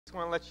just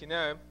want to let you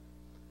know,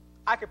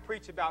 I could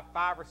preach about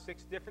 5 or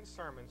 6 different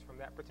sermons from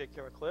that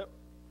particular clip.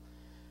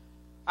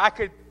 I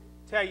could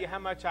tell you how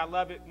much I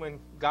love it when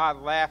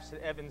God laughs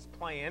at Evan's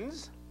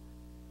plans.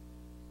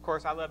 Of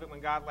course, I love it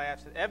when God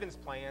laughs at Evan's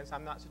plans.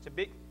 I'm not such a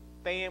big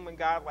fan when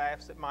God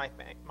laughs at my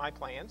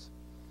plans.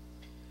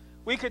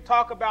 We could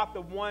talk about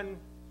the one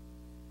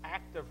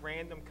act of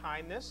random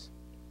kindness.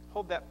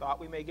 Hold that thought.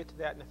 We may get to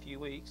that in a few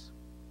weeks.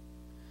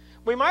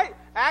 We might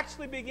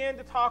actually begin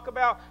to talk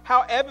about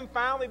how Evan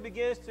finally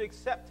begins to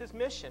accept his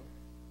mission.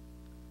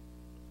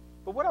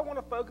 But what I want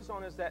to focus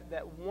on is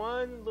that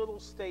one little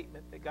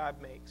statement that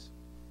God makes.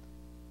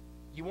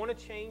 You want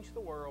to change the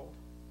world,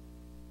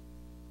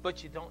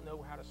 but you don't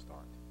know how to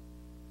start.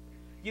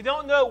 You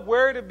don't know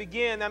where to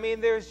begin. I mean,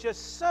 there's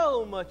just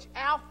so much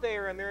out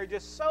there, and there are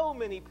just so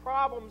many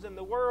problems in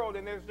the world,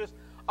 and there's just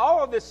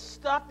all of this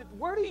stuff.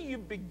 Where do you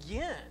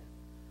begin?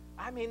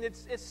 I mean,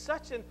 it's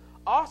such an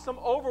awesome,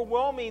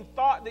 overwhelming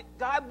thought that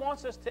God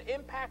wants us to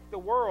impact the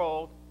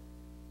world.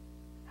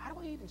 How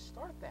do we even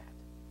start that?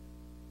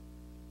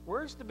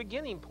 Where's the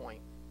beginning point?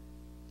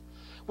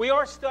 We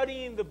are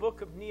studying the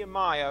book of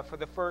Nehemiah for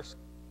the first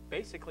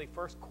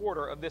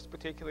quarter of this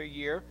particular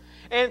year.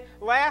 And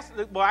I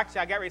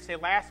got ready to say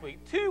last week,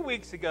 2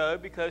 weeks ago,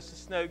 because the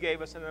snow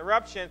gave us an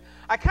interruption,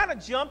 I kind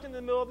of jumped in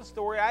the middle of the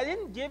story. I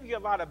didn't give you a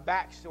lot of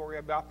backstory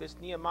about this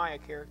Nehemiah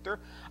character.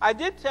 I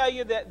did tell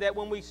you that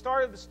when we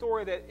started the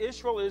story that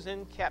Israel is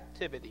in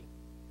captivity.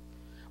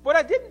 What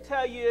I didn't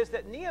tell you is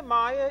that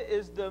Nehemiah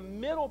is the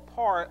middle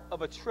part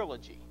of a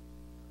trilogy.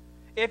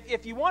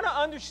 If you want to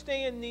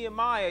understand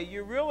Nehemiah,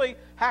 you really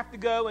have to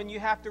go and you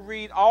have to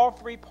read all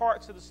 3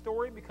 parts of the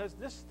story, because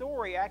this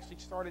story actually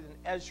started in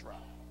Ezra.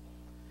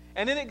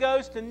 And then it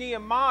goes to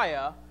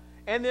Nehemiah,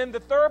 and then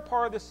the third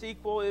part of the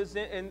sequel is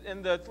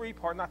in the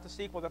 3-part, not the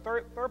sequel, the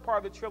third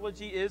part of the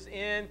trilogy is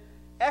in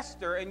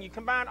Esther. And you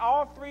combine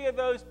all 3 of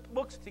those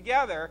books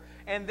together,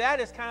 and that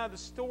is kind of the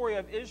story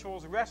of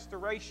Israel's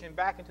restoration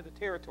back into the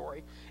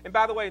territory. And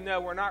by the way,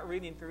 no, we're not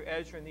reading through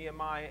Ezra,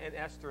 Nehemiah, and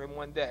Esther in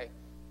one day.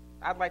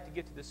 I'd like to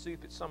get to the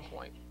soup at some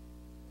point.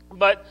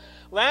 But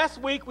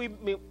last week,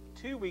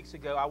 2 weeks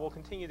ago, I will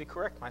continue to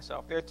correct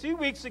myself there. 2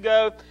 weeks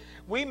ago,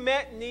 we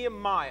met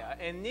Nehemiah.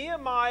 And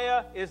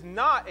Nehemiah is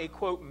not a,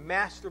 quote,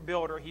 master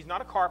builder. He's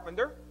not a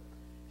carpenter.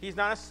 He's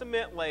not a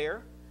cement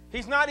layer.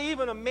 He's not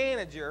even a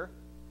manager.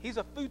 He's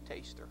a food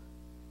taster.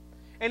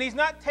 And he's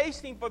not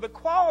tasting for the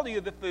quality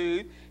of the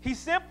food. He's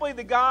simply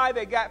the guy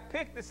that got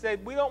picked that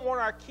said, we don't want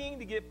our king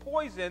to get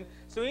poisoned,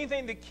 so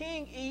anything the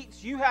king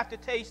eats, you have to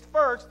taste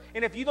first,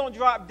 and if you don't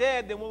drop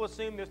dead, then we'll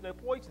assume there's no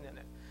poison in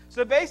it.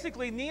 So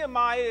basically,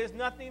 Nehemiah is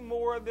nothing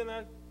more than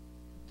a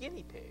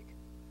guinea pig.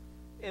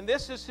 And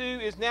this is who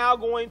is now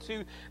going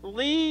to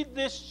lead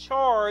this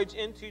charge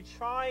into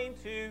trying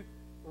to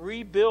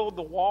rebuild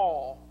the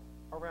wall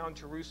around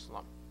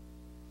Jerusalem.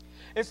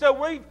 And so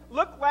we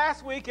looked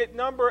last week at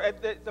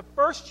the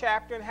first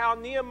chapter and how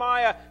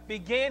Nehemiah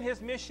began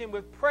his mission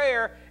with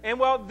prayer. And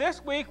well,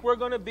 this week we're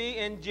going to be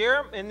in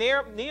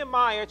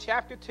Nehemiah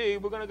chapter 2.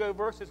 We're going to go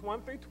verses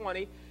 1 through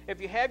 20. If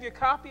you have your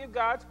copy of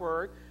God's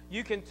Word,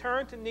 you can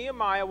turn to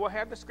Nehemiah. We'll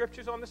have the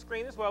scriptures on the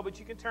screen as well, but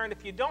you can turn.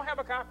 If you don't have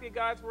a copy of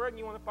God's Word and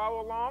you want to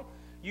follow along,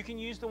 you can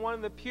use the one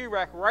in the pew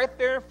rack right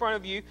there in front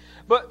of you.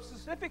 But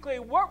specifically,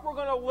 what we're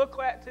going to look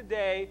at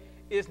today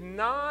is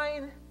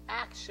 9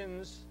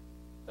 actions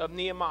of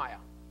Nehemiah.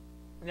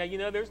 Now, you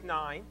know there's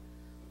 9,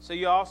 so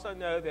you also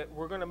know that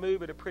we're going to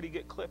move at a pretty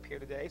good clip here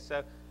today.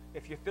 So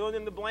if you're filling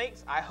in the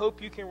blanks, I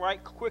hope you can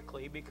write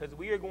quickly, because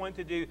we are going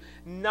to do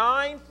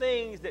 9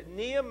 things that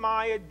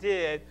Nehemiah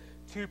did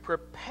to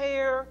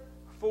prepare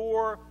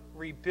for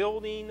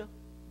rebuilding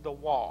the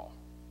wall.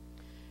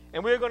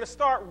 And we're going to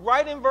start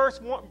right in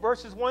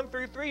verses 1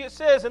 through 3. It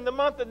says, in the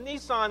month of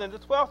Nisan, in the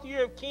 12th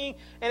year of King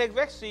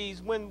Artaxerxes,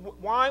 when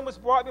wine was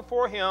brought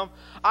before him,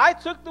 I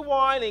took the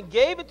wine and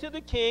gave it to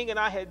the king, and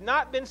I had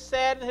not been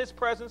sad in his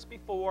presence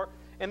before.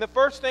 And the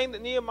first thing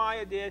that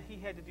Nehemiah did, he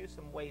had to do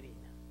some waiting.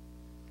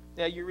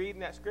 Now, you're reading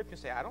that scripture and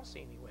say, I don't see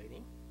any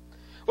waiting.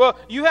 Well,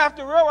 you have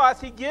to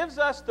realize he gives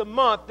us the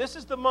month. This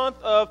is the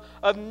month of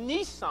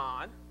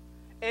Nisan,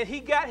 and he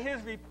got his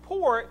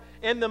report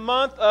in the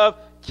month of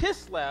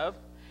Kislev.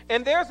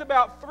 And there's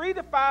about 3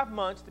 to 5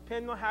 months,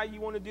 depending on how you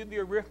want to do the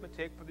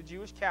arithmetic for the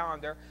Jewish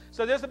calendar.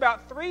 So there's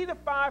about 3 to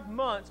 5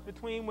 months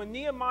between when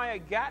Nehemiah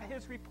got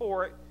his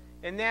report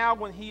and now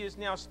when he is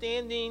now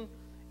standing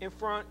in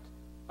front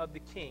of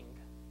the king.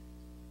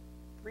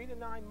 3 to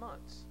 9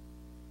 months.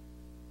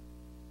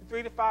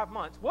 3 to 5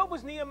 months. What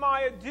was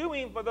Nehemiah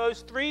doing for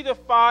those 3 to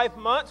 5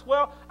 months?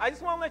 Well, I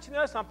just want to let you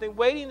know something.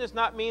 Waiting does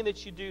not mean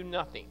that you do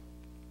nothing.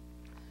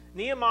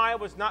 Nehemiah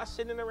was not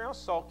sitting around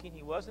sulking.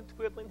 He wasn't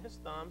twiddling his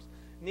thumbs.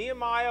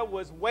 Nehemiah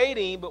was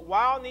waiting, but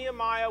while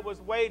Nehemiah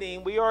was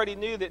waiting, we already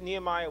knew that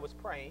Nehemiah was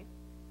praying.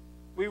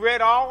 We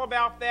read all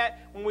about that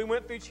when we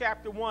went through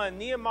chapter 1.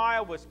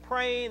 Nehemiah was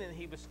praying, and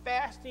he was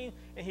fasting,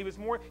 and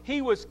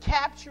he was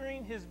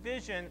capturing his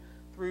vision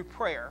through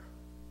prayer.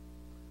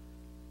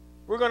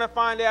 We're going to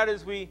find out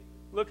as we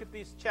look at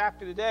this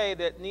chapter today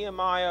that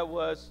Nehemiah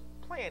was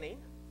planning,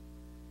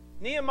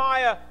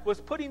 Nehemiah was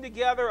putting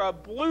together a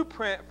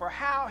blueprint for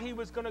how he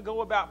was going to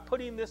go about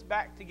putting this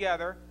back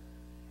together.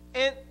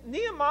 And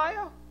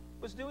Nehemiah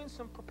was doing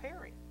some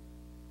preparing.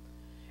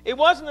 It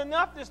wasn't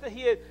enough just that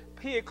he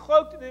had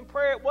cloaked it in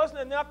prayer. It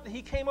wasn't enough that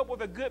he came up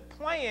with a good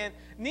plan.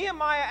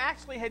 Nehemiah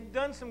actually had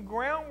done some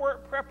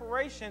groundwork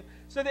preparation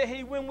so that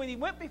when he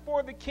went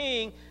before the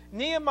king,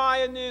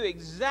 Nehemiah knew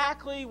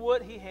exactly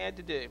what he had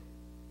to do.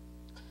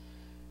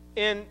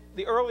 In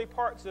the early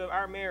parts of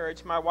our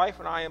marriage, my wife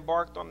and I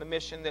embarked on the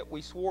mission that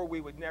we swore we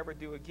would never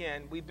do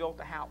again. We built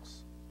a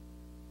house.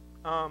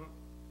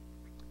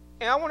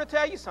 And I want to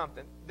tell you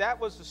something. That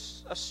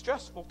was a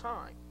stressful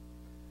time.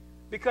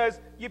 Because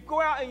you go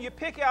out and you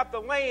pick out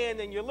the land,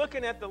 and you're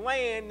looking at the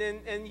land,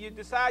 and you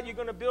decide you're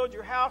going to build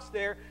your house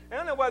there. I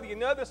don't know whether you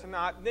know this or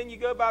not. Then you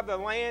go by the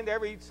land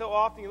every so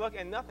often, you look,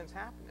 and nothing's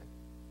happening.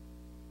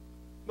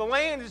 The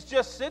land is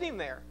just sitting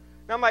there.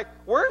 And I'm like,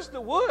 where's the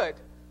wood?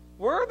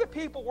 Where are the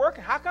people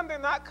working? How come they're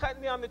not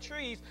cutting down the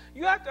trees?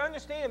 You have to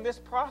understand this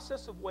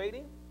process of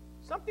waiting.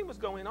 Something was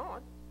going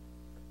on.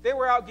 They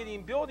were out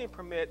getting building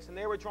permits, and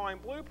they were drawing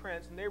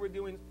blueprints, and they were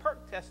doing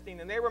perk testing,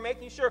 and they were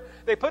making sure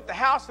they put the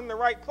house in the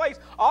right place.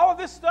 All of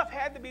this stuff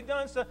had to be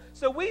done.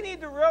 So we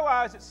need to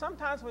realize that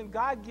sometimes when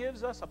God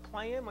gives us a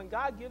plan, when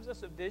God gives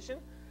us a vision,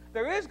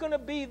 there is going to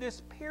be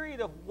this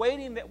period of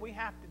waiting that we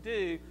have to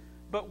do.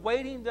 But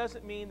waiting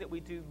doesn't mean that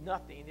we do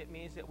nothing. It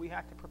means that we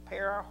have to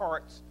prepare our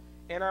hearts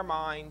and our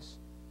minds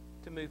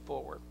to move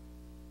forward.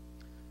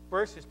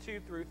 Verses 2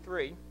 through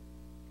 3,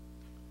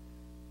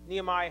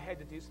 Nehemiah had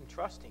to do some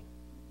trusting.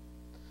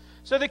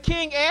 So the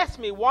king asked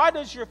me, why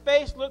does your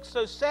face look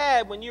so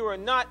sad when you are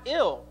not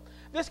ill?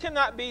 This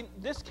cannot be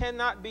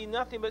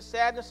nothing but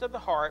sadness of the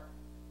heart.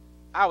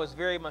 I was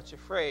very much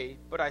afraid,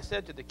 but I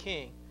said to the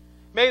king,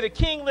 may the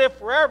king live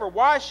forever.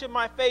 Why should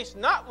my face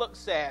not look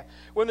sad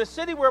when the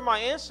city where my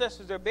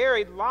ancestors are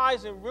buried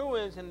lies in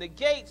ruins and the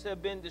gates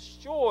have been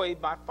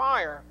destroyed by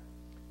fire?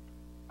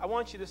 I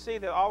want you to see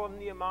that all of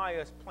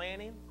Nehemiah's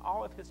planning,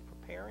 all of his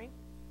preparing,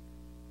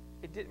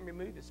 it didn't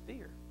remove his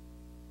fear.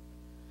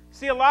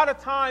 See, a lot of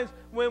times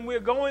when we're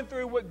going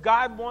through what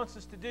God wants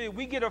us to do,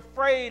 we get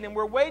afraid and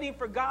we're waiting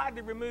for God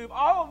to remove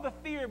all of the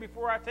fear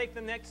before I take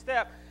the next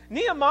step.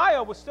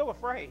 Nehemiah was still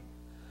afraid.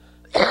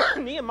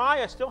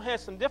 Nehemiah still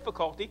has some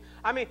difficulty.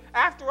 I mean,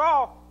 after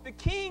all, the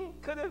king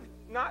could have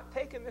not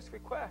taken this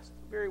request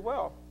very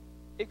well.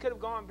 It could have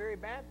gone very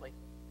badly.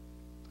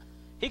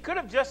 He could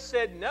have just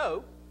said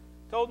no,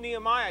 told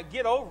Nehemiah,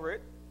 get over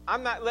it.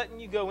 I'm not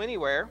letting you go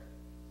anywhere.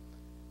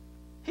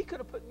 He could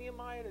have put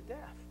Nehemiah to death.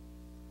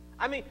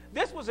 I mean,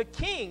 this was a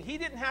king. He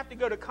didn't have to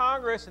go to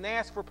Congress and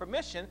ask for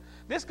permission.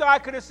 This guy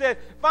could have said,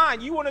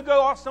 fine, you want to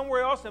go off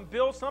somewhere else and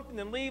build something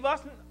and leave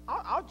us? And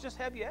I'll just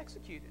have you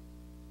executed.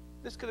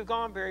 This could have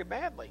gone very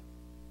badly.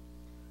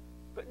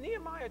 But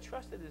Nehemiah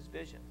trusted his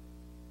vision.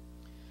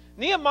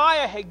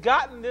 Nehemiah had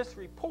gotten this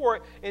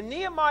report, and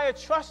Nehemiah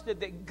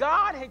trusted that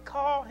God had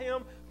called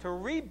him to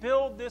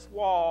rebuild this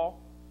wall.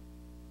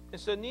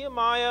 And so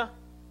Nehemiah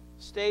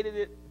stated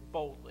it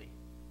boldly.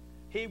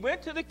 He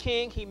went to the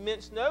king. He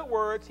minced no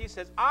words. He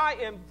says, I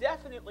am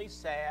definitely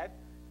sad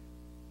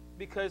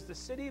because the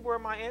city where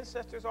my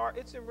ancestors are,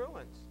 it's in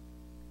ruins.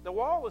 The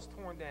wall is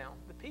torn down.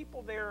 The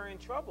people there are in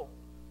trouble.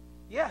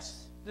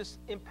 Yes, this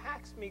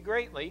impacts me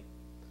greatly.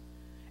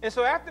 And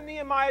so after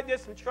Nehemiah did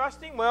some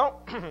trusting,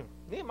 well,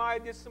 Nehemiah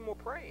did some more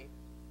praying.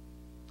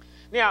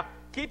 Now,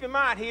 keep in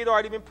mind, he had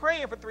already been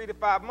praying for 3 to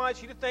 5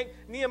 months. You'd think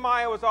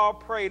Nehemiah was all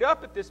prayed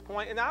up at this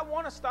point. And I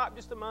want to stop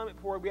just a moment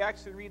before we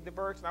actually read the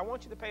verse. And I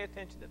want you to pay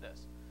attention to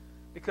this.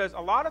 Because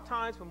a lot of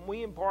times when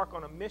we embark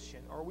on a mission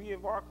or we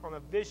embark on a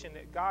vision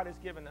that God has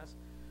given us,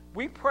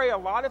 we pray a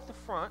lot at the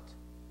front.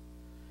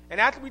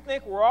 And after we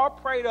think we're all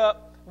prayed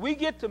up, we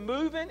get to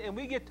moving and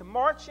we get to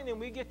marching and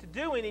we get to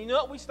doing. And you know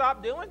what we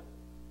stop doing?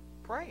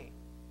 Praying.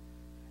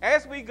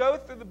 As we go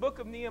through the book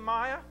of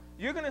Nehemiah,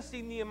 you're going to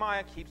see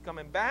Nehemiah keeps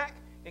coming back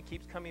and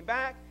keeps coming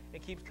back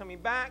and keeps coming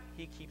back.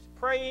 He keeps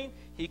praying.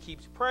 He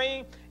keeps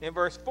praying. In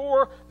verse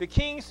 4, the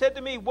king said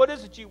to me, what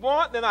is it you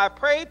want? Then I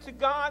prayed to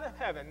God of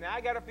heaven. Now, I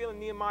got a feeling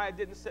Nehemiah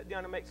didn't sit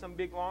down and make some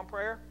big, long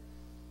prayer.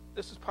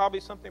 This is probably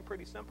something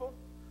pretty simple.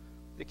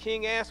 The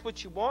king asked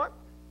what you want.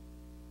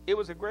 It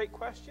was a great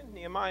question.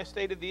 Nehemiah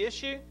stated the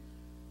issue.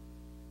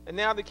 And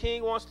now the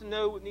king wants to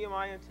know what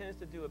Nehemiah intends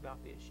to do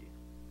about the issue.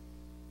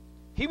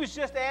 He was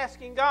just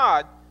asking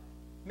God,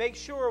 make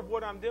sure of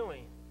what I'm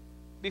doing.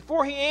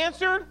 Before he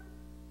answered,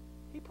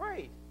 he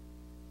prayed.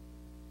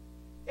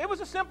 It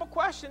was a simple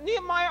question.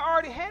 Nehemiah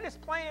already had his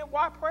plan.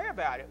 Why pray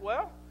about it?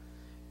 Well,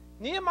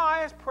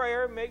 Nehemiah's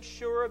prayer makes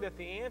sure that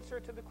the answer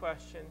to the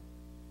question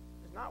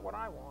is not what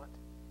I want.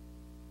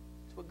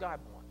 It's what God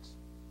wants.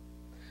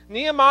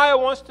 Nehemiah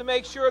wants to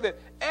make sure that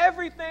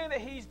everything that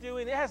he's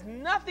doing, it has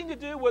nothing to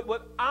do with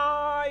what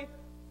I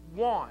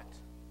want.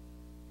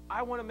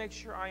 I want to make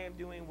sure I am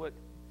doing what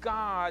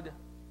God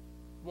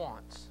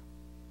wants.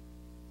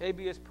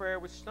 Maybe his prayer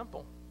was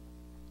simple.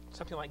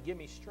 Something like, give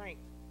me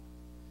strength.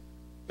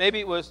 Maybe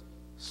it was,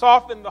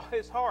 soften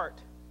his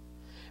heart.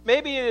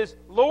 Maybe it is,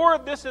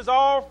 Lord, this is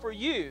all for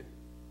you.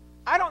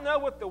 I don't know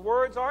what the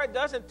words are. It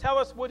doesn't tell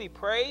us what he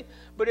prayed,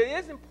 but it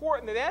is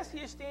important that as he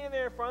is standing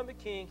there in front of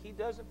the king, he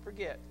doesn't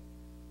forget.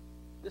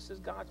 This is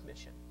God's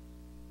mission,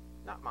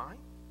 not mine.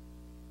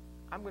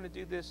 I'm going to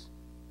do this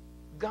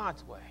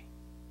God's way.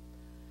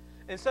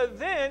 And so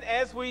then,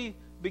 as we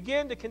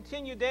begin to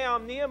continue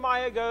down,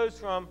 Nehemiah goes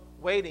from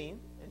waiting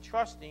and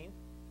trusting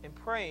and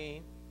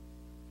praying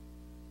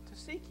to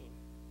seeking.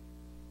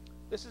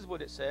 This is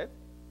what it said.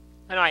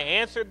 And I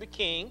answered the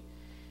king,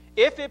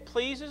 if it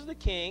pleases the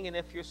king, and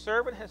if your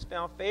servant has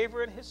found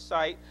favor in his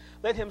sight,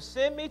 let him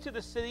send me to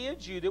the city of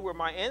Judah where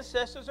my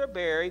ancestors are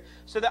buried,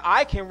 so that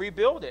I can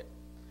rebuild it.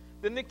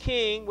 Then the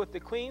king, with the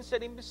queen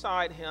sitting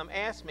beside him,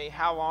 asked me,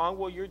 how long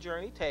will your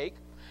journey take,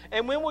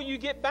 and when will you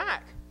get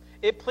back?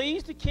 It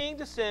pleased the king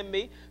to send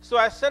me, so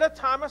I set a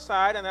time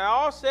aside, and I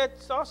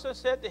also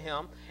said to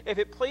him, if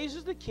it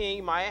pleases the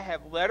king, may I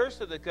have letters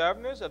to the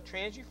governors of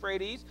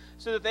Trans-Euphrates,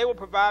 so that they will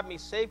provide me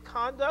safe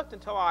conduct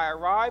until I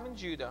arrive in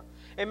Judah.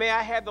 And may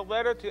I have the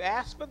letter to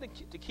Asaph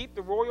to keep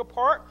the royal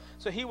part,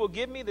 so he will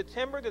give me the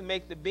timber to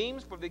make the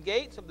beams for the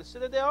gates of the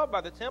citadel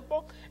by the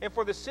temple, and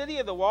for the city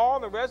of the wall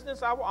and the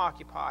residence I will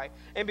occupy.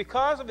 And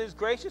because of his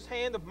gracious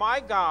hand of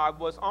my God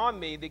was on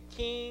me, the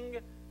king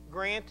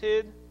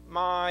granted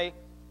my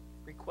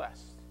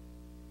request.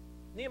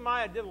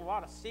 Nehemiah did a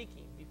lot of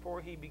seeking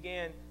before he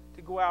began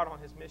to go out on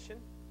his mission.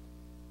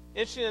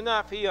 Interesting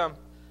enough, he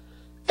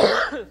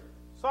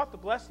sought the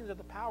blessings of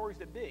the powers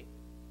that be.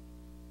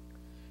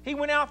 He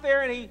went out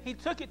there and he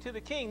took it to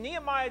the king.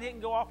 Nehemiah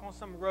didn't go off on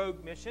some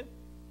rogue mission,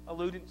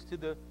 alluding to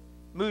the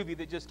movie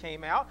that just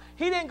came out.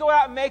 He didn't go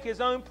out and make his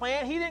own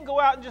plan. He didn't go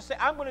out and just say,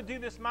 I'm going to do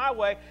this my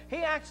way. He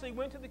actually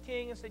went to the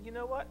king and said, you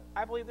know what?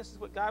 I believe this is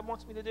what God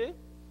wants me to do,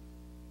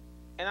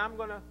 and I'm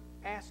going to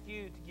ask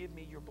you to give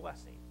me your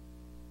blessing.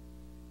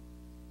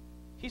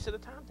 He set a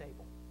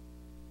timetable.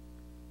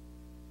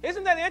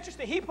 Isn't that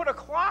interesting? He put a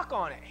clock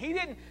on it. He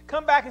didn't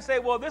come back and say,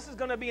 well, this is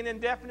going to be an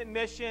indefinite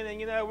mission, and,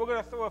 we're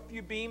going to throw a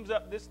few beams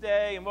up this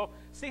day, and we'll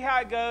see how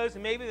it goes,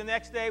 and maybe the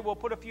next day we'll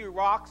put a few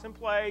rocks in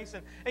place.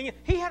 And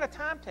he had a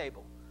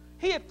timetable.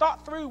 He had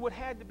thought through what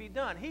had to be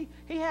done. He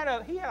had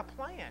a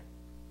plan.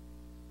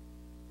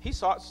 He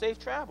sought safe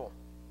travel.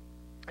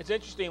 It's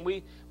interesting.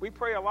 We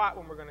pray a lot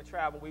when we're going to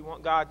travel. We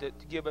want God to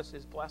give us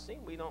his blessing.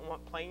 We don't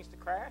want planes to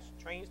crash,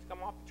 trains to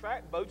come off the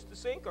track, boats to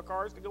sink, or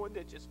cars to go in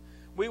ditches.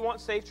 We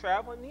want safe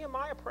travel, and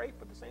Nehemiah prayed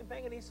for the same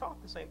thing, and he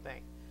sought the same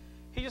thing.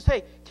 He just,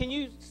 hey, can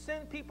you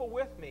send people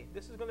with me?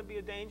 This is going to be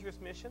a dangerous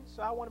mission,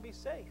 so I want to be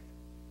safe.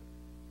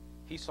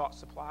 He sought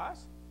supplies.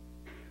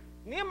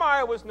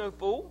 Nehemiah was no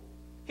fool.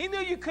 He knew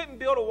you couldn't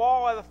build a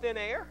wall out of thin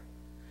air.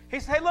 He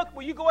said, hey, look,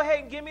 will you go ahead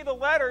and give me the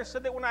letter so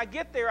that when I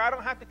get there, I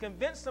don't have to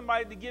convince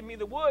somebody to give me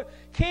the wood.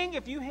 King,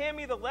 if you hand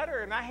me the letter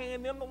and I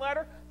hand them the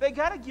letter, they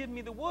got to give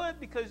me the wood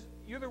because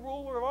you're the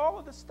ruler of all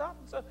of this stuff.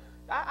 And so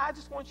I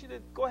just want you to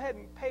go ahead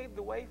and pave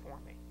the way for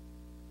me.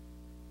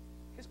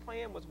 His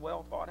plan was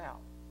well thought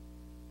out.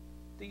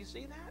 Do you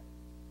see that?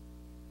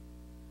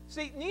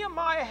 See,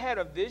 Nehemiah had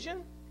a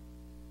vision.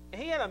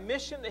 He had a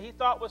mission that he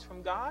thought was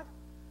from God.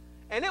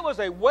 And it was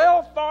a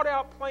well thought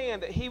out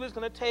plan that he was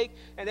going to take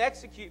and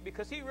execute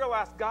because he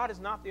realized God is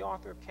not the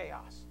author of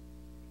chaos.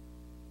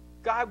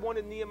 God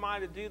wanted Nehemiah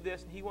to do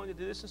this, and he wanted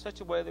to do this in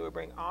such a way that would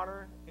bring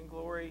honor and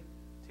glory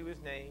to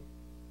his name.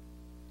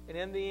 And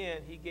in the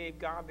end, he gave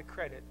God the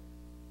credit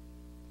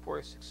for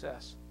his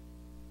success.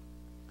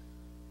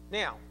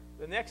 Now,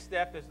 the next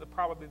step is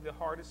probably the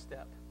hardest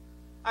step.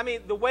 I mean,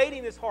 the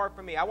waiting is hard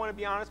for me. I want to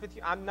be honest with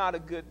you. I'm not a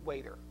good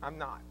waiter. I'm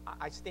not.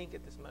 I stink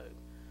at this mode.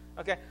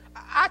 Okay,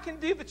 I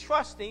can do the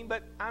trusting,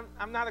 but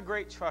I'm not a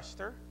great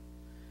truster.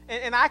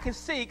 And I can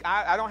seek.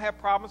 I don't have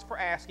problems for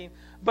asking.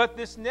 But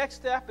this next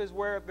step is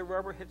where the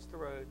rubber hits the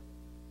road.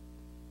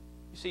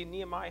 You see,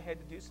 Nehemiah had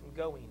to do some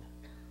going.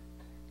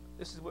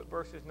 This is what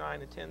verses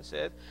 9 and 10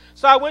 said.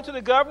 So I went to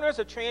the governors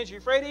of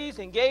Trans-Euphrates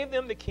and gave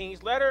them the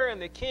king's letter,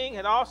 and the king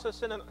had also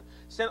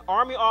sent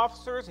army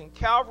officers and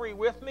cavalry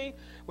with me.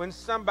 When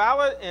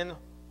Sanballat and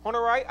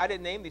Honorite, I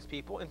didn't name these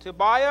people, and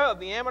Tobiah of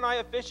the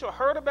Ammonite official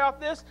heard about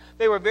this,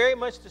 they were very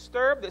much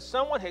disturbed that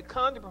someone had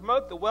come to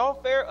promote the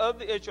welfare of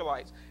the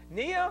Israelites.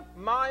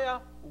 Nehemiah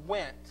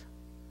went.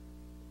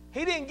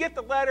 He didn't get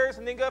the letters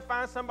and then go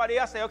find somebody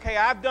else and say, okay,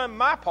 I've done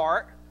my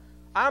part.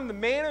 I'm the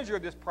manager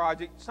of this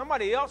project.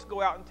 Somebody else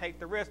go out and take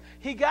the risk.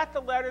 He got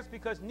the letters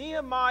because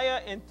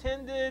Nehemiah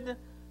intended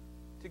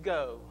to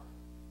go.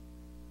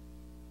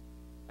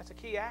 That's a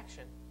key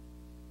action.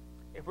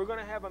 If we're going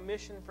to have a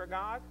mission for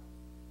God,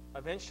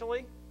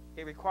 eventually,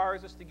 it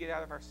requires us to get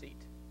out of our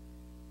seat.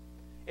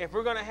 If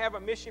we're going to have a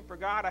mission for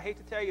God, I hate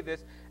to tell you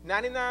this,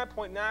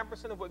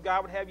 99.9% of what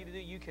God would have you to do,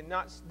 you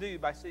cannot do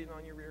by sitting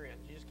on your rear end.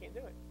 You just can't do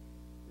it.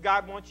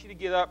 God wants you to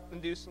get up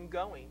and do some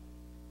going.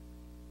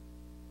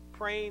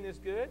 Praying is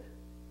good.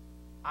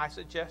 I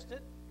suggest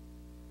it.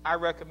 I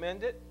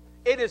recommend it.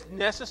 It is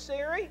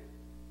necessary,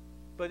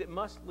 but it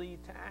must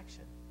lead to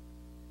action.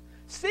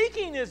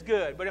 Seeking is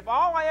good, but if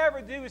all I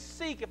ever do is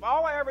seek, if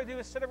all I ever do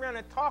is sit around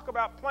and talk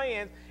about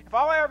plans, if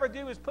all I ever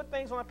do is put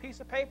things on a piece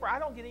of paper, I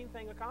don't get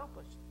anything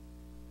accomplished.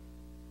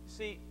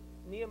 See,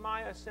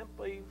 Nehemiah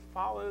simply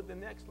followed the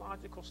next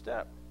logical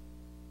step.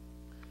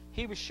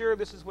 He was sure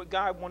this is what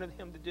God wanted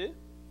him to do.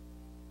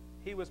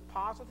 He was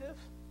positive,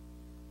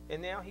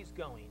 and now he's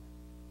going.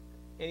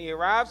 And he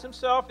arrives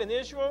himself in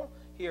Israel.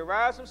 He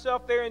arrives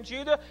himself there in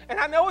Judah. And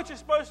I know what you're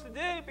supposed to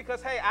do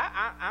because, hey,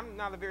 I'm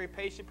not a very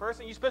patient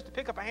person. You're supposed to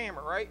pick up a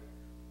hammer, right?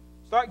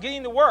 Start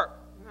getting to work.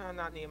 No,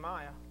 not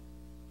Nehemiah.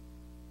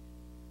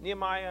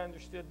 Nehemiah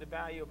understood the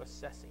value of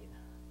assessing.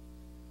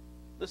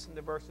 Listen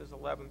to verses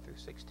 11 through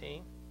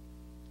 16.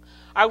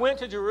 I went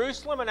to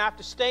Jerusalem, and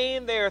after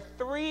staying there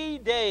 3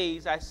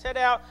 days, I set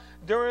out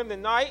during the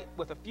night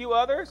with a few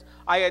others.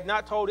 I had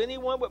not told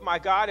anyone what my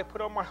God had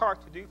put on my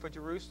heart to do for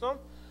Jerusalem.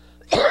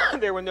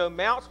 There were no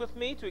mounts with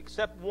me to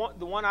except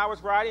the one I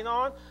was riding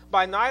on.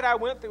 By night I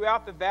went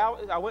throughout the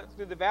valley. I went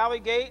through the valley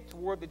gate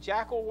toward the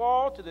Jackal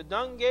wall to the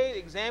Dung gate,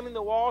 examining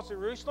the walls of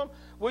Jerusalem,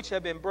 which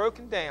had been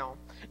broken down,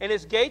 and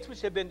its gates which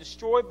had been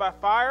destroyed by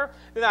fire.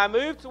 Then I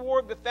moved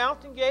toward the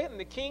fountain gate and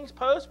the king's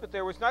post, but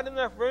there was not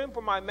enough room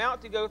for my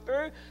mount to go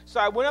through. So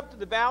I went up to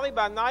the valley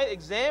by night,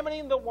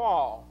 examining the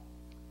wall.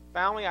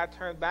 Finally I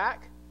turned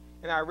back,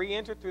 and I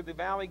re-entered through the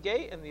valley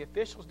gate, and the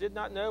officials did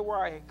not know where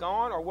I had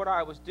gone or what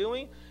I was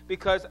doing,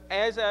 because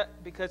as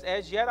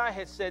yet I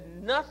had said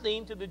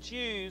nothing to the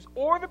Jews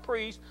or the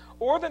priests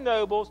or the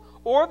nobles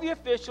or the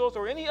officials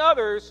or any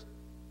others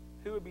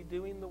who would be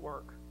doing the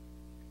work.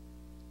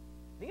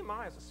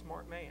 Nehemiah is a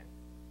smart man.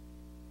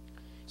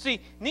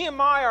 See,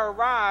 Nehemiah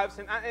arrives,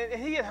 and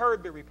he had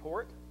heard the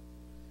report.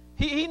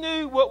 He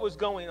knew what was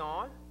going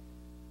on.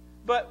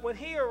 But when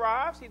he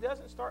arrives, he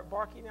doesn't start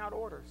barking out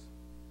orders.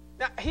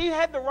 Now, he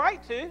had the right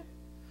to.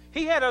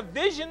 He had a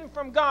vision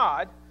from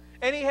God,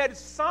 and he had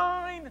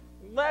signed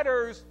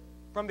letters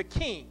from the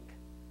king,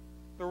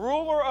 the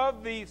ruler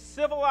of the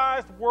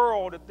civilized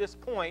world at this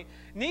point.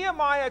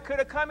 Nehemiah could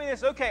have come in and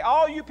said, okay,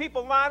 all you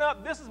people line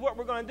up. This is what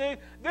we're going to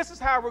do. This is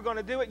how we're going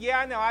to do it. Yeah,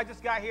 I know, I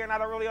just got here, and I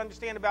don't really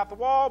understand about the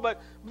wall,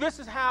 but this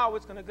is how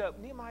it's going to go.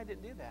 Nehemiah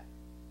didn't do that.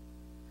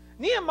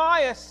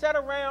 Nehemiah sat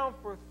around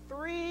for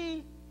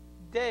 3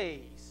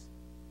 days.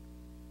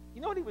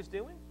 You know what he was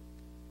doing?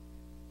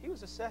 He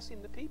was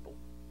assessing the people.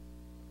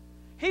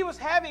 He was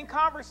having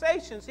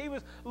conversations. He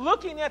was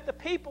looking at the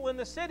people in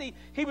the city.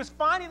 He was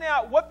finding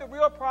out what the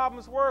real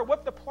problems were,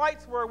 what the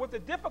plights were, what the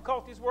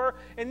difficulties were,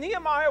 and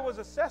Nehemiah was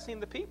assessing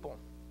the people.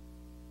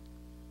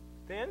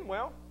 Then,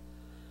 well,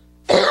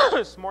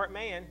 smart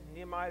man,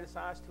 Nehemiah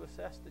decides to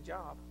assess the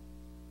job.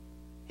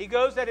 He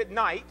goes at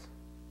night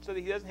so that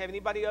he doesn't have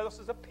anybody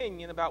else's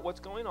opinion about what's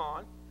going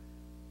on,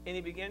 and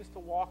he begins to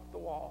walk the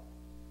wall.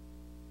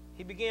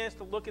 He begins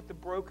to look at the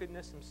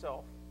brokenness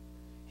himself.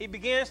 He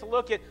begins to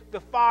look at the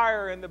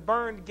fire and the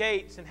burned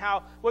gates and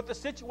what the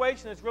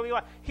situation is really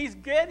like. He's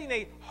getting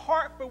a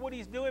heart for what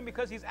he's doing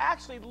because he's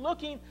actually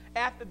looking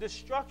at the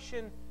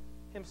destruction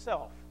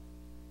himself.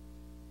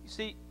 You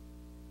see,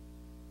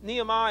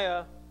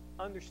 Nehemiah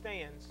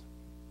understands.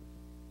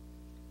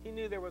 He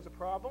knew there was a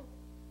problem.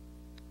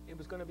 It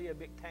was going to be a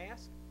big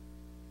task.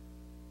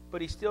 But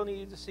he still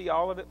needed to see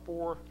all of it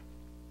for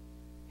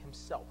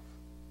himself.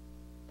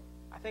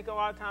 I think a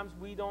lot of times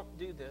we don't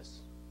do this.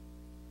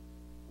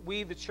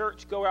 We, the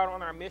church, go out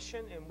on our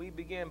mission and we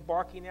begin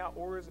barking out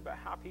orders about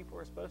how people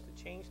are supposed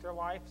to change their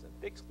lives and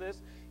fix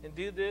this and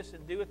do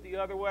it the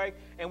other way.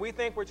 And we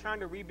think we're trying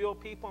to rebuild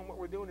people, and what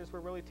we're doing is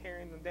we're really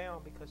tearing them down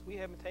because we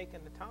haven't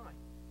taken the time.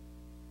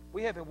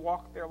 We haven't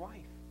walked their life.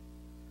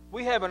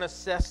 We haven't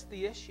assessed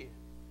the issue.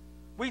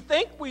 We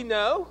think we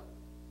know,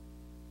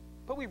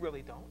 but we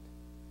really don't.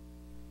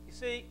 You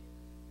see,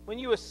 when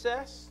you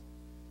assess,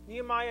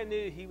 Nehemiah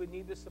knew he would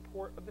need the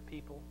support of the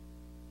people.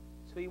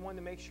 So he wanted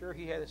to make sure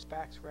he had his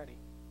facts ready.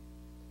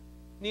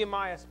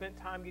 Nehemiah spent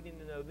time getting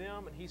to know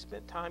them, and he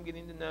spent time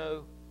getting to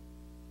know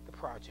the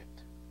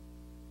project.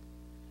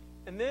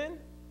 And then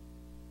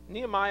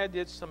Nehemiah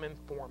did some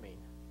informing.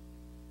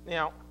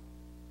 Now,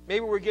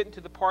 maybe we're getting to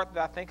the part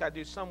that I think I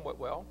do somewhat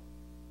well.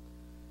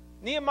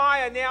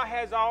 Nehemiah now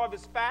has all of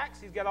his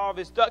facts. He's got all of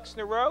his ducks in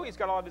a row. He's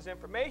got all of his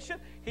information.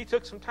 He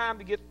took some time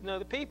to get to know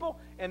the people.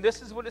 And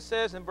this is what it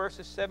says in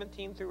verses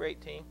 17 through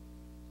 18.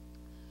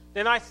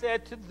 Then I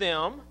said to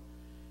them,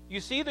 you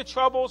see the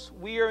troubles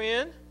we are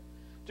in?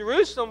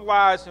 Jerusalem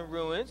lies in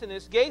ruins, and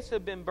its gates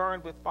have been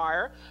burned with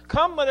fire.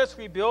 Come, let us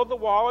rebuild the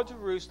wall of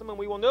Jerusalem, and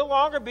we will no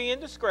longer be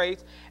in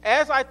disgrace.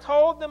 As I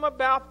told them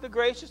about the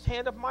gracious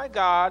hand of my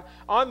God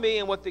on me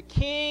and what the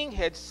king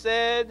had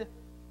said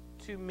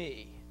to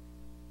me.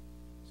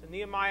 So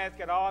Nehemiah's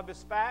got all of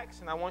his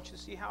facts, and I want you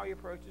to see how he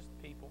approaches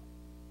the people.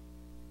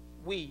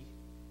 We,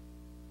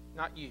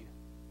 not you.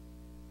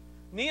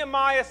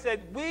 Nehemiah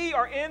said, we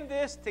are in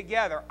this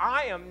together.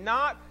 I am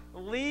not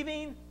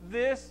leaving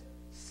this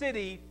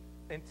city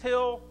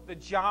until the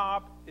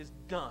job is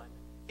done.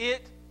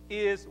 It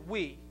is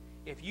we.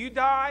 If you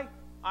die,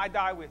 I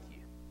die with you.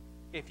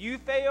 If you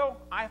fail,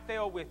 I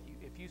fail with you.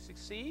 If you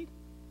succeed,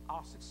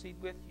 I'll succeed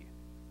with you.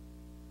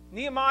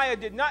 Nehemiah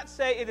did not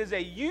say it is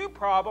a you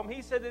problem.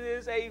 He said it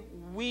is a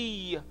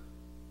we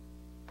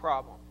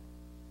problem.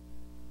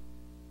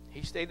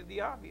 He stated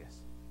the obvious.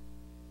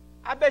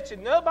 I bet you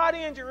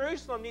nobody in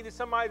Jerusalem needed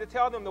somebody to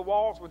tell them the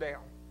walls were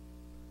down.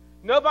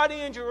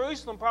 Nobody in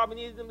Jerusalem probably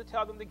needed them to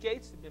tell them the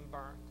gates had been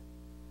burned.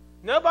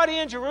 Nobody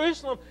in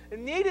Jerusalem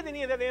needed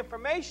any of that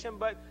information,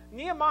 but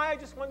Nehemiah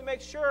just wanted to make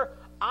sure,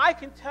 I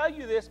can tell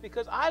you this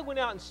because I went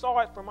out and saw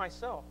it for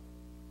myself.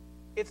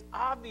 It's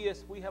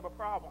obvious we have a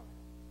problem.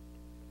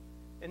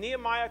 And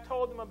Nehemiah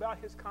told them about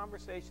his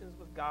conversations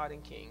with God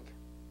and King.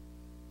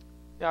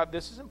 Now,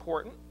 this is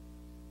important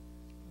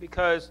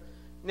because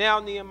now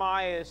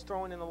Nehemiah is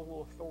throwing in a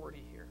little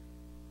authority here.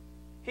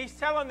 He's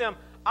telling them,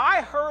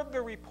 I heard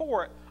the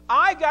report.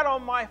 I got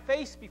on my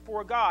face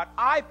before God.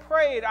 I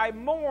prayed, I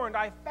mourned,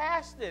 I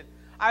fasted.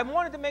 I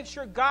wanted to make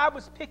sure God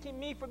was picking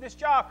me for this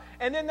job.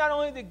 And then not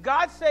only did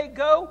God say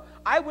go,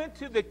 I went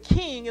to the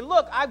king. And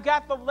look, I've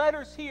got the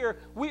letters here.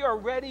 We are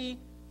ready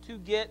to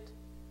get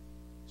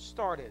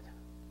started.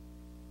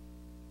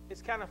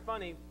 It's kind of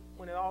funny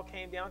when it all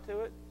came down to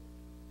it.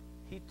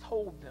 He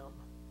told them,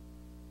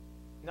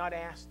 not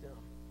asked them.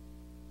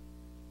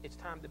 It's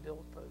time to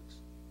build, folks.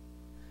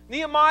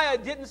 Nehemiah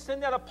didn't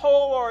send out a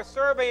poll or a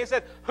survey and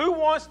said, who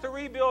wants to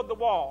rebuild the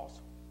walls?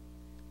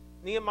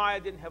 Nehemiah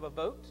didn't have a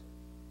vote.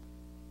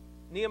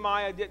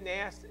 Nehemiah didn't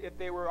ask if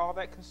they were all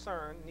that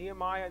concerned.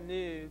 Nehemiah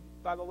knew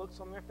by the looks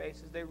on their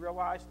faces, they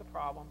realized the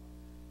problem.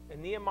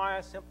 And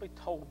Nehemiah simply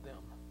told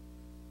them,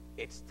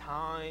 it's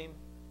time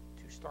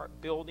to start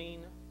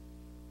building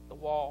the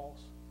walls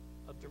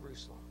of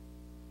Jerusalem.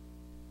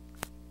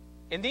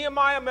 And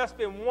Nehemiah must have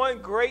been one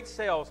great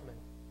salesman,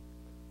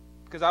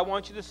 because I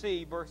want you to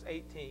see verse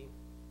 18.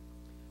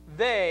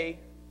 They,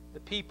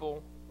 the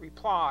people,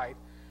 replied,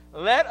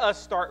 let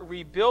us start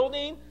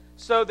rebuilding.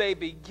 So they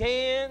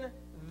began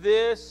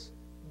this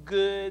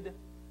good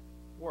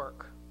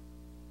work.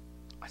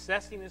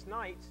 Assessing is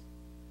nice.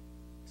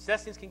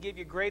 Assessings can give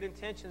you great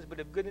intentions, but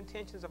if good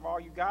intentions are all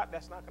you got,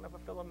 that's not going to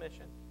fulfill a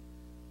mission.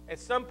 At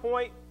some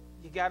point,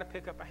 you got to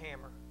pick up a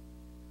hammer.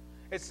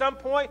 At some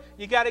point,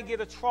 you got to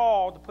get a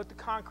trawl to put the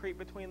concrete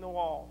between the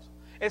walls.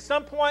 At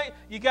some point,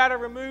 you got to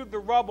remove the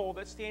rubble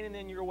that's standing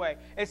in your way.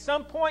 At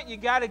some point, you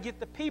got to get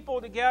the people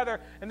together,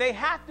 and they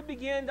have to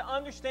begin to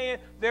understand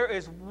there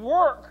is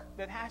work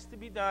that has to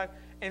be done,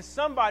 and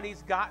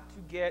somebody's got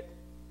to get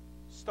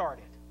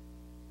started.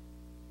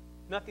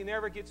 Nothing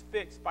ever gets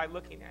fixed by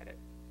looking at it.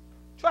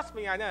 Trust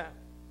me, I know.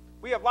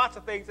 We have lots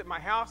of things at my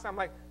house, and I'm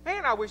like,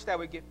 man, I wish that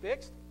would get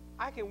fixed.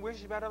 I can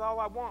wish about it all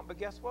I want, but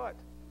guess what?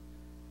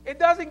 It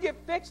doesn't get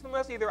fixed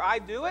unless either I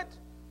do it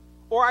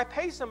or I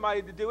pay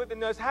somebody to do it that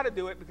knows how to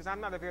do it, because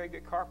I'm not a very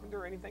good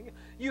carpenter or anything.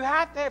 You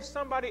have to have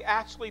somebody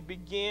actually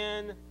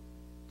begin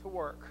to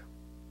work.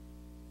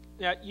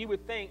 Now, you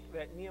would think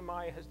that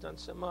Nehemiah has done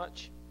so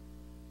much.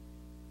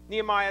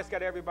 Nehemiah's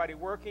got everybody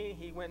working.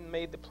 He went and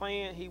made the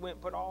plan. He went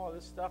and put all of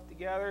this stuff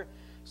together.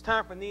 It's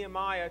time for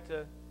Nehemiah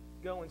to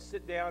go and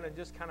sit down and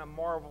just kind of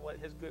marvel at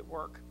his good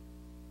work.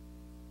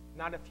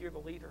 Not if you're the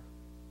leader.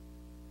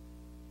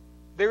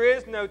 There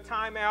is no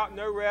time out,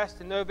 no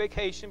rest, and no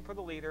vacation for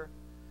the leader.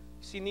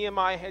 You see,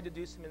 Nehemiah had to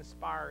do some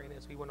inspiring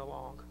as we went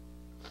along.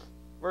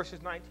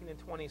 Verses 19 and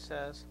 20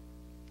 says,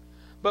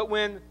 but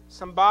when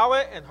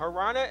Sanballat and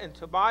Horonah and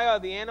Tobiah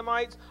the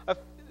Ammonite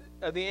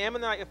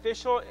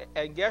official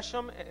and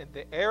Geshem and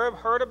the Arab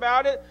heard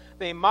about it,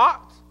 they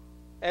mocked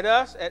at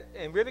us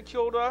and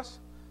ridiculed us.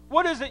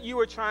 What is it you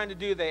are trying to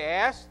do, they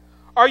asked.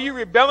 Are you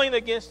rebelling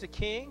against the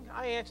king?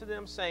 I answered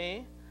them,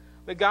 saying,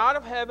 the God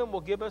of heaven will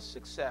give us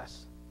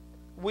success.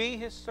 We,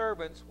 his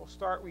servants, will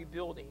start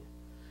rebuilding.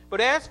 But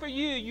as for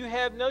you, you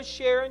have no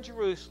share in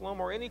Jerusalem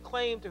or any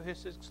claim to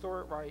his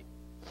historic right.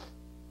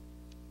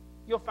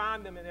 You'll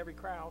find them in every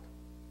crowd.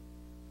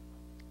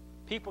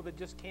 People that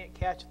just can't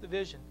catch the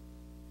vision.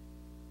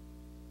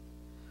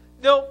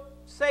 They'll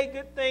say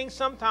good things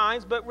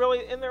sometimes, but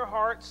really in their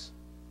hearts,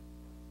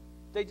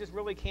 they just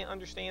really can't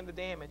understand the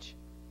damage.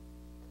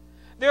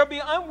 They'll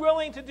be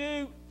unwilling to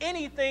do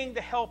anything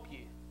to help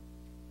you,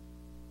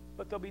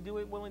 but they'll be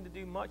willing to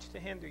do much to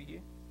hinder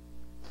you.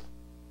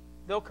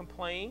 They'll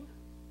complain.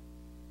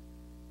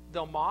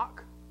 They'll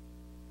mock,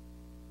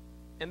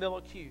 and they'll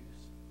accuse.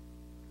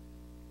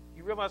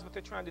 You realize what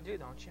they're trying to do,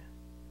 don't you?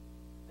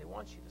 They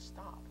want you to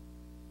stop.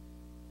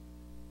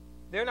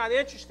 They're not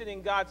interested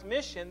in God's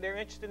mission. They're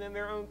interested in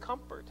their own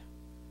comfort.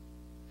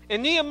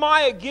 And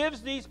Nehemiah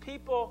gives these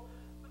people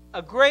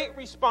a great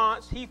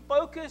response. He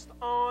focused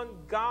on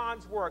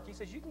God's work. He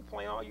says, you can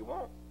complain all you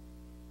want.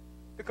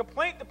 The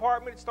complaint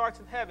department, it starts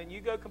in heaven. You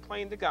go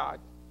complain to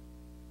God.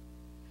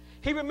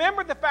 He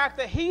remembered the fact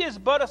that he is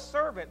but a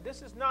servant.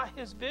 This is not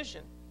his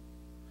vision.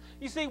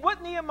 You see,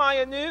 what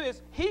Nehemiah knew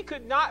is he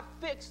could not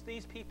fix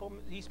these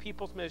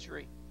people's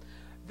misery.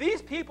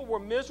 These people were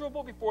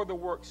miserable before the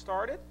work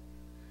started.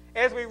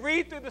 As we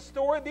read through the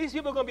story, these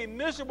people are going to be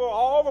miserable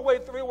all the way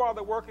through while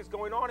the work is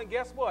going on. And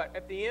guess what?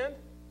 At the end,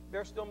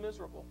 they're still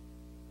miserable.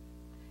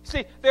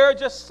 See, there are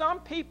just some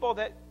people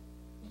that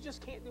you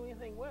just can't do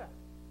anything with.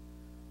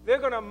 They're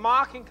going to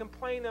mock and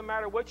complain no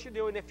matter what you're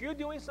doing. If you're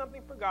doing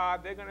something for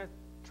God, they're going to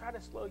try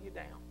to slow you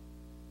down.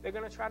 They're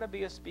going to try to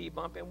be a speed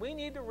bump. And we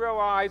need to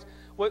realize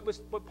what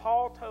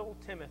Paul told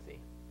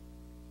Timothy.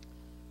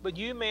 But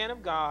you, man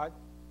of God,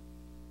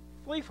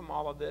 flee from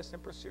all of this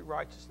and pursue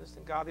righteousness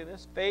and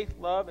godliness, faith,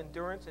 love,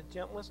 endurance, and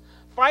gentleness.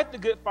 Fight the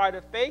good fight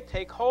of faith.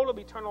 Take hold of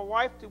eternal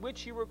life, to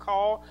which you were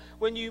called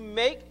when you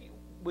made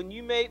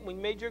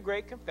your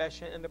great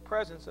confession in the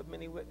presence of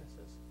many witnesses.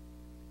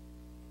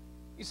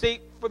 You see,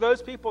 for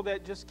those people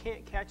that just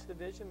can't catch the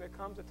vision, there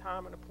comes a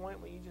time and a point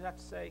when you just have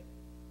to say,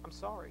 I'm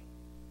sorry.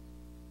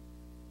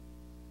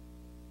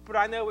 But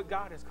I know what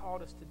God has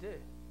called us to do.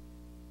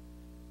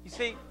 You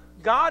see,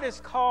 God has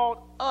called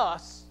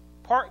us,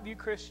 Parkview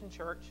Christian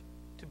Church,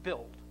 to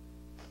build.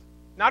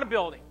 Not a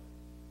building.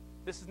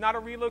 This is not a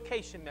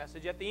relocation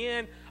message. At the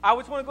end, I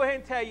just want to go ahead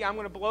and tell you, I'm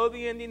going to blow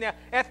the ending now.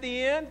 At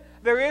the end,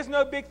 there is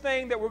no big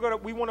thing that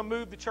we want to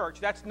move the church.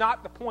 That's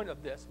not the point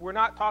of this. We're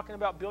not talking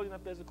about building a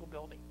physical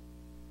building.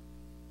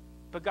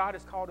 But God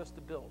has called us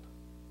to build.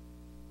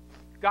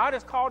 God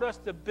has called us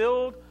to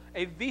build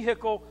a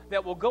vehicle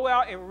that will go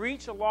out and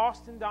reach a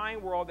lost and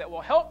dying world, that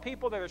will help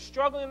people that are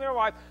struggling in their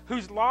life,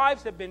 whose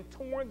lives have been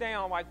torn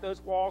down like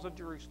those walls of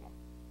Jerusalem.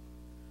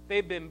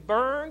 They've been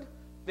burned.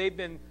 They've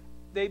been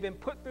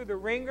put through the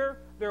ringer.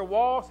 Their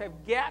walls have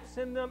gaps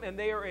in them, and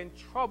they are in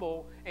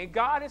trouble. And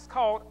God has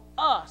called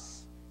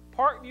us,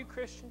 Parkview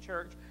Christian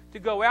Church, to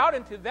go out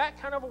into that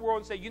kind of a world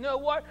and say, you know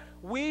what?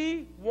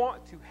 We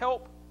want to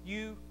help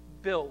you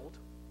build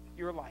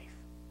your life.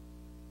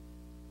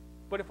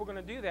 But if we're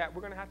going to do that,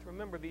 we're going to have to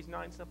remember these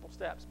 9 simple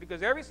steps.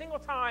 Because every single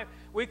time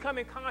we come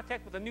in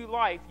contact with a new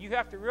life, you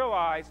have to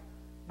realize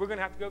we're going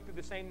to have to go through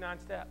the same 9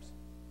 steps.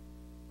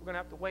 We're going to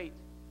have to wait.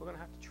 We're going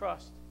to have to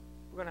trust.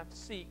 We're going to have to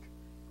seek.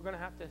 We're going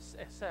to have to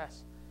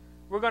assess.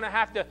 We're going to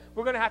have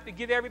to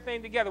get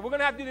everything together. We're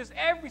going to have to do this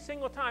every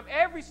single time.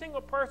 Every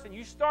single person.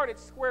 You start at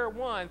square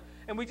one,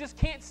 and we just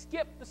can't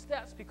skip the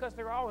steps because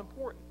they're all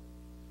important.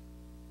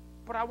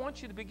 But I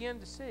want you to begin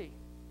to see,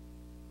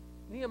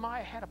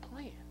 Nehemiah had a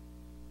plan.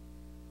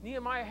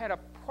 Nehemiah had a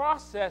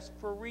process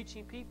for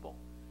reaching people,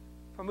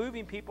 for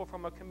moving people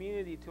from a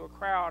community to a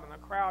crowd, and a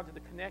crowd to the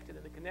connected,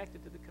 and the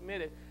connected to the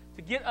committed,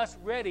 to get us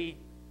ready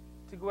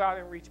to go out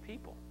and reach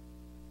people.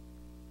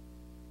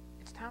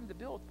 It's time to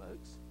build,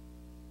 folks.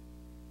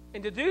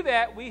 And to do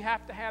that, we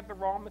have to have the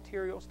raw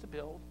materials to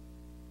build.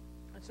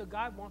 And so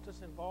God wants us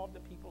involved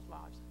in people's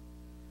lives.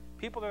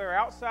 People that are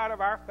outside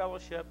of our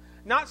fellowship,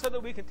 not so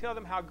that we can tell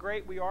them how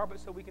great we are, but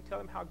so we can tell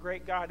them how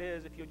great God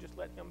is if you'll just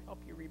let Him help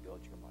you rebuild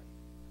your life.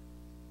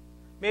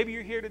 Maybe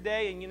you're here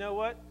today and you know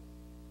what?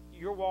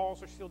 Your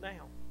walls are still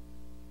down.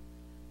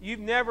 You've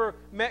never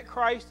met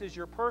Christ as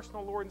your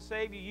personal Lord and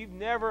Savior. You've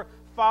never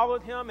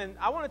followed Him. And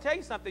I want to tell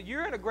you something.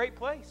 You're in a great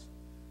place.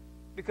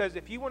 Because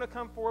if you want to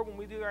come forward when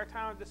we do our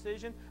time of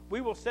decision,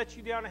 we will set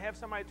you down and have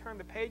somebody turn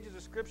the pages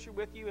of Scripture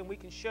with you, and we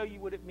can show you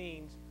what it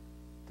means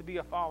to be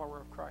a follower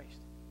of Christ.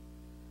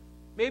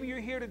 Maybe you're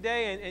here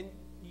today and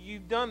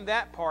you've done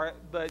that part,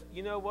 but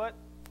you know what?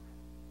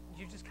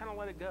 You just kind of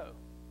let it go.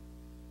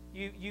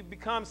 You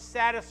become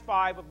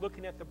satisfied with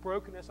looking at the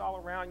brokenness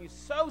all around you,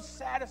 so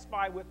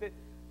satisfied with it,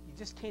 you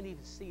just can't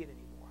even see it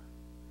anymore.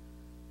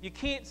 You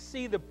can't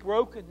see the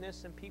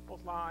brokenness in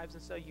people's lives,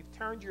 and so you've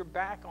turned your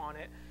back on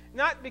it,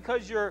 not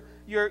because you're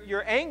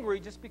angry,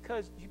 just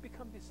because you've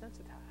become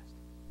desensitized.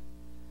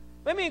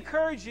 Let me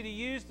encourage you to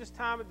use this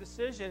time of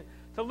decision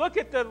to look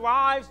at the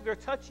lives that are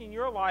touching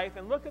your life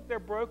and look at their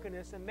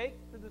brokenness and make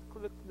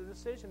the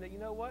decision that, you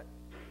know what?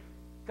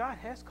 God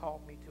has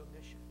called me to a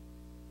mission.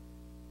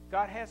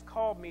 God has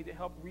called me to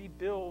help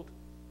rebuild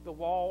the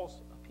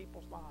walls of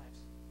people's lives.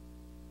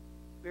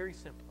 Very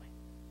simply.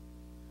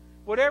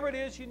 Whatever it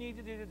is you need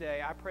to do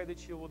today, I pray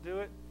that you will do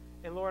it.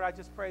 And Lord, I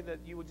just pray that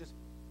you will just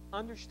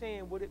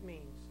understand what it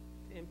means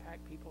to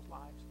impact people's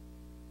lives.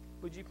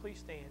 Would you please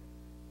stand,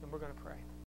 and we're going to pray.